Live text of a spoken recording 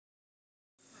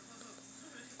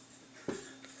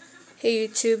Hey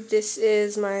YouTube, this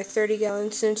is my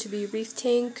 30-gallon soon-to-be reef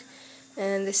tank,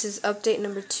 and this is update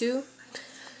number 2.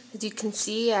 As you can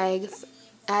see, I've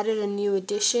added a new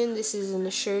addition. This is an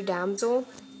Azure Damsel.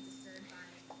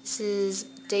 This is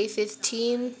day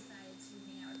 15,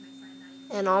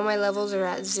 and all my levels are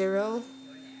at 0.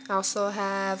 I also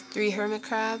have 3 hermit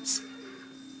crabs.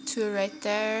 2 are right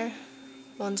there,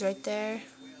 1's right there.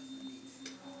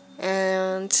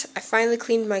 And I finally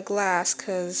cleaned my glass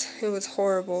because it was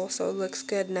horrible, so it looks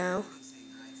good now.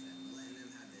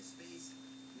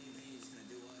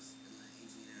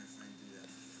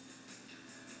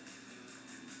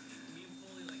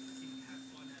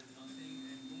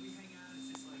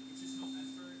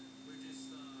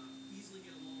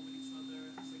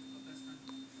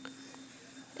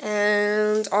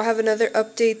 And I'll have another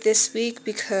update this week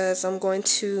because I'm going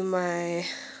to my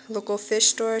local fish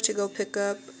store to go pick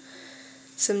up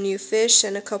some new fish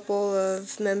and a couple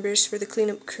of members for the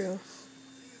cleanup crew.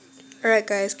 Alright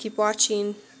guys, keep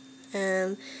watching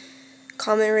and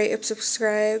comment, rate,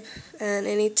 subscribe, and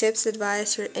any tips,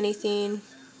 advice, or anything,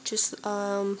 just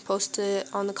post it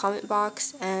on the comment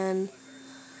box, and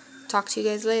talk to you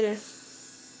guys later.